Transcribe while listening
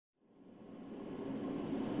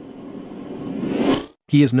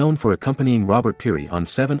He is known for accompanying Robert Peary on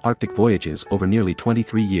 7 Arctic voyages over nearly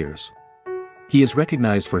 23 years. He is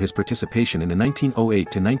recognized for his participation in the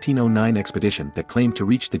 1908 to 1909 expedition that claimed to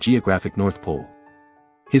reach the geographic North Pole.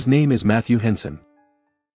 His name is Matthew Henson.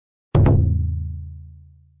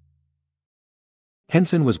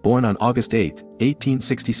 Henson was born on August 8,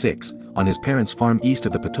 1866, on his parents' farm east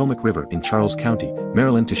of the Potomac River in Charles County,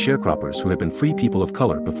 Maryland to sharecroppers who had been free people of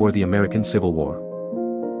color before the American Civil War.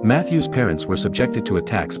 Matthew's parents were subjected to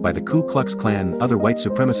attacks by the Ku Klux Klan and other white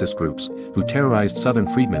supremacist groups, who terrorized Southern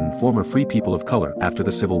freedmen and former free people of color after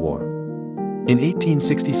the Civil War. In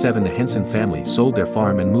 1867 the Henson family sold their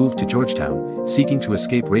farm and moved to Georgetown, seeking to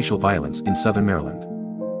escape racial violence in southern Maryland.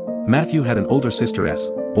 Matthew had an older sister S,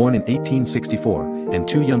 born in 1864, and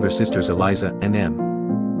 2 younger sisters Eliza and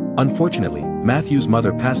M. Unfortunately, Matthew's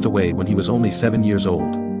mother passed away when he was only 7 years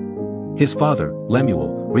old. His father,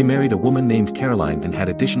 Lemuel, remarried a woman named Caroline and had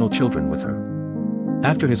additional children with her.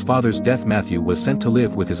 After his father's death Matthew was sent to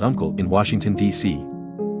live with his uncle in Washington, D.C.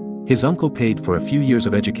 His uncle paid for a few years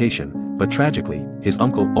of education, but tragically, his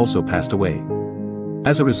uncle also passed away.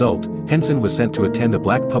 As a result, Henson was sent to attend a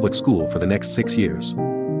black public school for the next 6 years.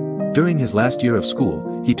 During his last year of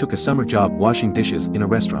school, he took a summer job washing dishes in a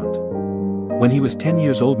restaurant. When he was 10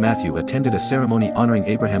 years old Matthew attended a ceremony honoring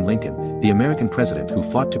Abraham Lincoln, the American president who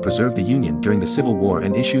fought to preserve the Union during the Civil War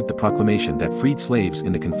and issued the proclamation that freed slaves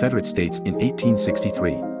in the Confederate States in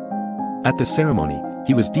 1863. At the ceremony,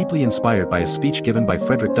 he was deeply inspired by a speech given by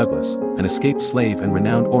Frederick Douglass, an escaped slave and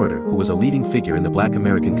renowned orator who was a leading figure in the black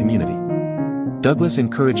American community. Douglass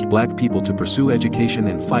encouraged black people to pursue education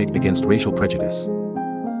and fight against racial prejudice.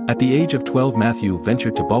 At the age of 12 Matthew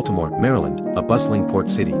ventured to Baltimore, Maryland, a bustling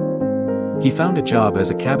port city. He found a job as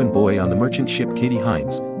a cabin boy on the merchant ship Katie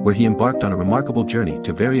Hines, where he embarked on a remarkable journey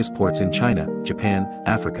to various ports in China, Japan,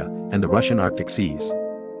 Africa, and the Russian Arctic seas.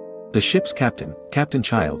 The ship's captain, Captain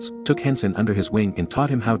Childs, took Henson under his wing and taught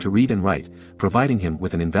him how to read and write, providing him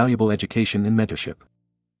with an invaluable education and mentorship.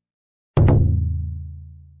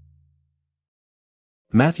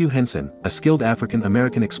 Matthew Henson, a skilled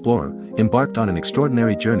African-American explorer, embarked on an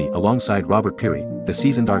extraordinary journey alongside Robert Peary, the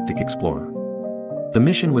seasoned Arctic explorer. The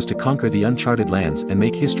mission was to conquer the uncharted lands and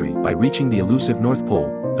make history by reaching the elusive North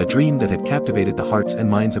Pole, a dream that had captivated the hearts and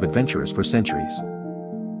minds of adventurers for centuries.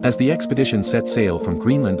 As the expedition set sail from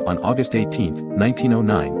Greenland on August 18,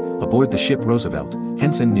 1909, aboard the ship Roosevelt,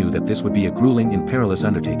 Henson knew that this would be a grueling and perilous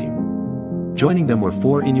undertaking. Joining them were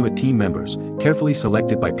 4 Inuit team members, carefully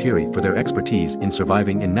selected by Peary for their expertise in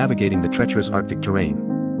surviving and navigating the treacherous Arctic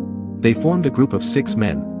terrain. They formed a group of 6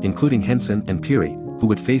 men, including Henson and Peary, who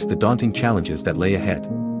would face the daunting challenges that lay ahead.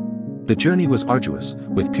 The journey was arduous,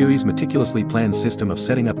 with Peary's meticulously planned system of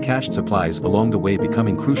setting up cached supplies along the way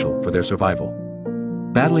becoming crucial for their survival.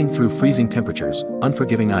 Battling through freezing temperatures,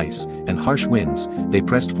 unforgiving ice, and harsh winds, they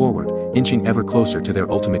pressed forward, inching ever closer to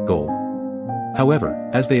their ultimate goal. However,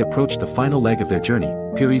 as they approached the final leg of their journey,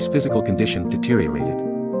 Peary's physical condition deteriorated.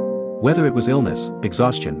 Whether it was illness,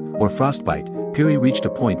 exhaustion, or frostbite, Peary reached a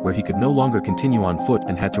point where he could no longer continue on foot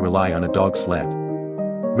and had to rely on a dog sled.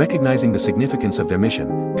 Recognizing the significance of their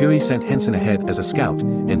mission, Peary sent Henson ahead as a scout,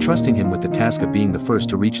 entrusting him with the task of being the first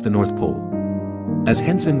to reach the North Pole. As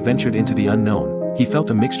Henson ventured into the unknown, he felt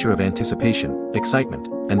a mixture of anticipation, excitement,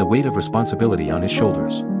 and the weight of responsibility on his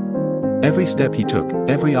shoulders. Every step he took,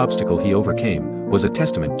 every obstacle he overcame, was a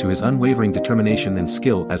testament to his unwavering determination and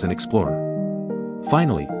skill as an explorer.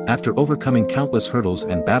 Finally, after overcoming countless hurdles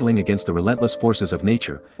and battling against the relentless forces of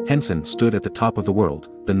nature, Henson stood at the top of the world,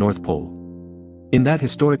 the North Pole. In that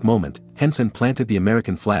historic moment, Henson planted the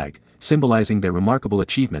American flag, symbolizing their remarkable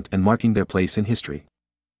achievement and marking their place in history.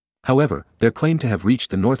 However, their claim to have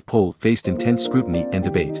reached the North Pole faced intense scrutiny and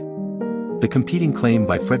debate. The competing claim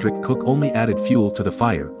by Frederick Cook only added fuel to the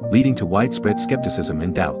fire, leading to widespread skepticism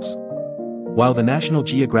and doubts. While the National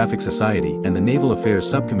Geographic Society and the Naval Affairs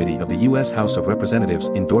Subcommittee of the U.S. House of Representatives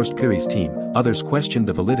endorsed Peary's team, others questioned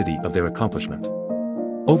the validity of their accomplishment.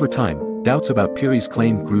 Over time, doubts about Peary's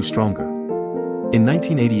claim grew stronger. In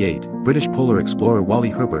 1988, British polar explorer Wally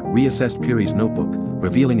Herbert reassessed Peary's notebook,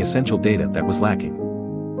 revealing essential data that was lacking.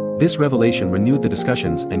 This revelation renewed the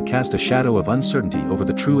discussions and cast a shadow of uncertainty over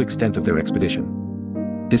the true extent of their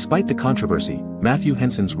expedition. Despite the controversy, Matthew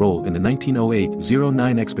Henson's role in the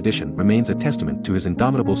 1908-09 expedition remains a testament to his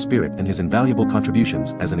indomitable spirit and his invaluable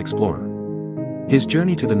contributions as an explorer. His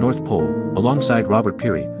journey to the North Pole, alongside Robert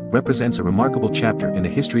Peary, represents a remarkable chapter in the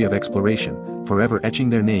history of exploration, forever etching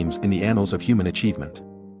their names in the annals of human achievement.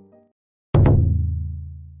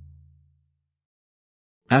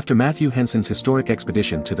 After Matthew Henson's historic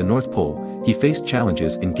expedition to the North Pole, he faced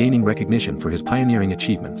challenges in gaining recognition for his pioneering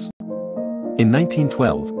achievements. In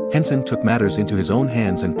 1912, Henson took matters into his own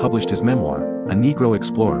hands and published his memoir, A Negro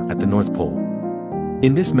Explorer at the North Pole.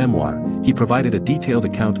 In this memoir, he provided a detailed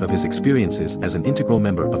account of his experiences as an integral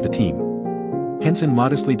member of the team. Henson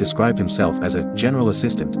modestly described himself as a general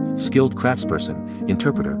assistant, skilled craftsperson,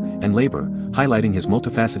 interpreter, and laborer, highlighting his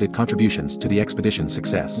multifaceted contributions to the expedition's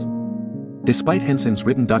success. Despite Henson's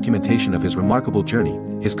written documentation of his remarkable journey,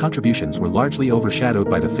 his contributions were largely overshadowed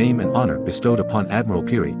by the fame and honor bestowed upon Admiral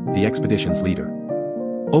Peary, the expedition's leader.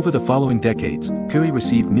 Over the following decades, Peary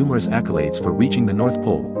received numerous accolades for reaching the North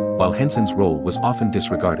Pole, while Henson's role was often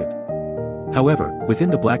disregarded. However, within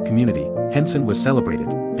the black community, Henson was celebrated,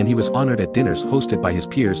 and he was honored at dinners hosted by his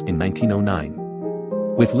peers in 1909.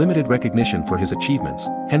 With limited recognition for his achievements,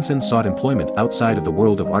 Henson sought employment outside of the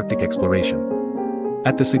world of Arctic exploration.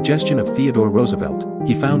 At the suggestion of Theodore Roosevelt,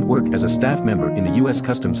 he found work as a staff member in the U.S.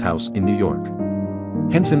 Customs House in New York.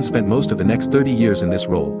 Henson spent most of the next 30 years in this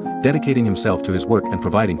role, dedicating himself to his work and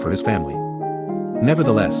providing for his family.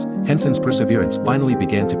 Nevertheless, Henson's perseverance finally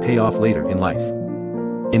began to pay off later in life.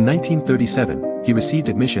 In 1937, he received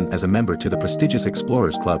admission as a member to the prestigious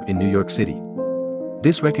Explorers Club in New York City.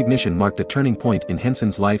 This recognition marked a turning point in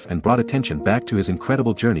Henson's life and brought attention back to his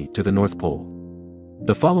incredible journey to the North Pole.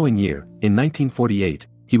 The following year, in 1948,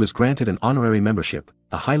 he was granted an honorary membership,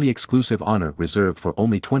 a highly exclusive honor reserved for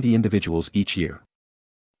only 20 individuals each year.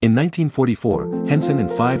 In 1944, Henson and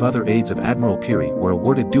 5 other aides of Admiral Peary were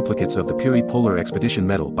awarded duplicates of the Peary Polar Expedition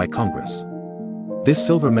Medal by Congress. This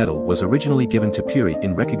silver medal was originally given to Peary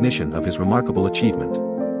in recognition of his remarkable achievement.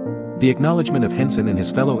 The acknowledgement of Henson and his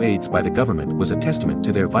fellow aides by the government was a testament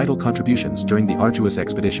to their vital contributions during the arduous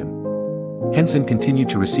expedition. Henson continued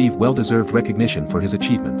to receive well-deserved recognition for his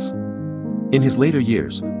achievements. In his later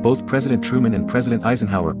years, both President Truman and President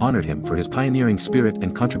Eisenhower honored him for his pioneering spirit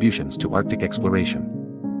and contributions to Arctic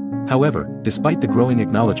exploration. However, despite the growing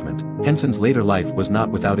acknowledgement, Henson's later life was not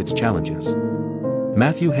without its challenges.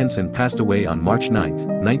 Matthew Henson passed away on March 9,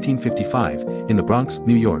 1955, in the Bronx,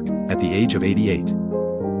 New York, at the age of 88.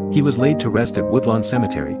 He was laid to rest at Woodlawn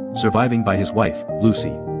Cemetery, surviving by his wife,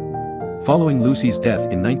 Lucy. Following Lucy's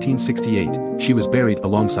death in 1968, she was buried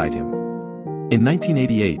alongside him. In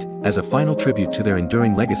 1988, as a final tribute to their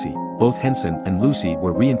enduring legacy, both Henson and Lucy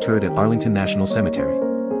were reinterred at Arlington National Cemetery.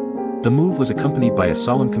 The move was accompanied by a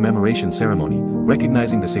solemn commemoration ceremony,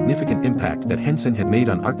 recognizing the significant impact that Henson had made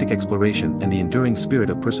on Arctic exploration and the enduring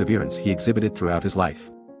spirit of perseverance he exhibited throughout his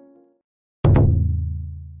life.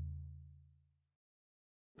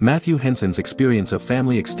 Matthew Henson's experience of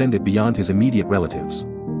family extended beyond his immediate relatives.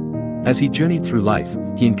 As he journeyed through life,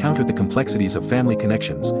 he encountered the complexities of family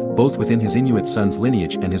connections, both within his Inuit son's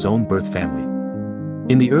lineage and his own birth family.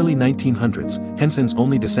 In the early 1900s, Henson's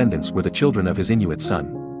only descendants were the children of his Inuit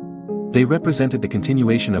son. They represented the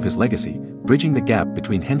continuation of his legacy, bridging the gap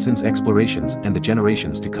between Henson's explorations and the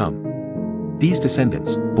generations to come. These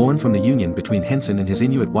descendants, born from the union between Henson and his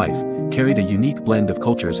Inuit wife, carried a unique blend of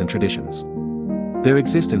cultures and traditions. Their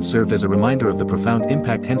existence served as a reminder of the profound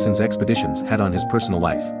impact Henson's expeditions had on his personal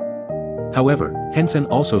life. However, Henson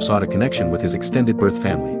also sought a connection with his extended birth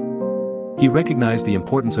family. He recognized the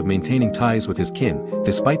importance of maintaining ties with his kin,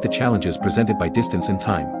 despite the challenges presented by distance and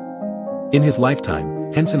time. In his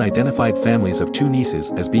lifetime, Henson identified families of 2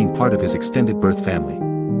 nieces as being part of his extended birth family.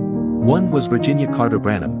 One was Virginia Carter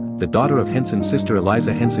Branham, the daughter of Henson's sister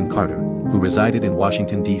Eliza Henson Carter, who resided in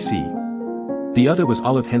Washington, D.C. The other was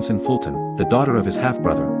Olive Henson Fulton, the daughter of his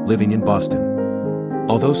half-brother, living in Boston.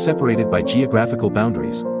 Although separated by geographical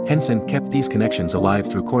boundaries, Henson kept these connections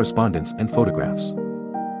alive through correspondence and photographs.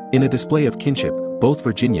 In a display of kinship, both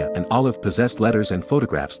Virginia and Olive possessed letters and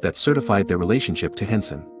photographs that certified their relationship to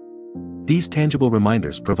Henson. These tangible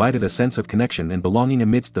reminders provided a sense of connection and belonging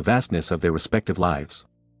amidst the vastness of their respective lives.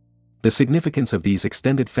 The significance of these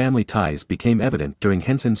extended family ties became evident during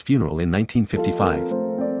Henson's funeral in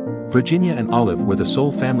 1955. Virginia and Olive were the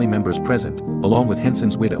sole family members present, along with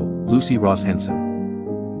Henson's widow, Lucy Ross Henson.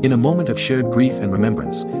 In a moment of shared grief and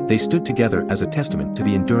remembrance, they stood together as a testament to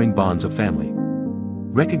the enduring bonds of family.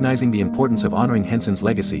 Recognizing the importance of honoring Henson's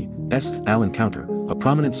legacy, S. Allen Counter, a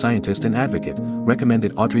prominent scientist and advocate,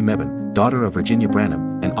 recommended Audrey Mebane, daughter of Virginia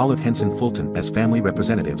Branham, and Olive Henson Fulton as family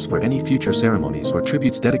representatives for any future ceremonies or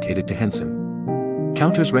tributes dedicated to Henson.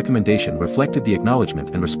 Counter's recommendation reflected the acknowledgement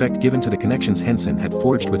and respect given to the connections Henson had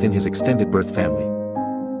forged within his extended birth family.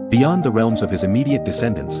 Beyond the realms of his immediate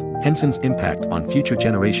descendants, Henson's impact on future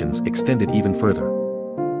generations extended even further.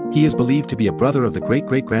 He is believed to be a brother of the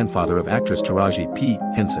great-great-grandfather of actress Taraji P.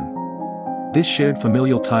 Henson. This shared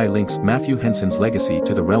familial tie links Matthew Henson's legacy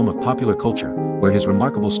to the realm of popular culture, where his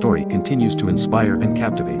remarkable story continues to inspire and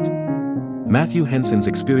captivate. Matthew Henson's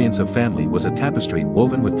experience of family was a tapestry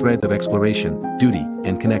woven with threads of exploration, duty,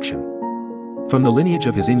 and connection. From the lineage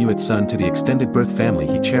of his Inuit son to the extended birth family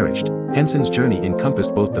he cherished, Henson's journey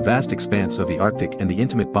encompassed both the vast expanse of the Arctic and the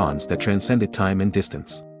intimate bonds that transcended time and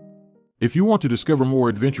distance. If you want to discover more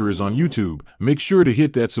adventurers on YouTube, make sure to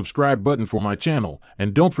hit that subscribe button for my channel,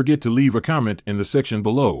 and don't forget to leave a comment in the section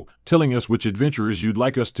below, telling us which adventurers you'd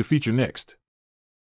like us to feature next.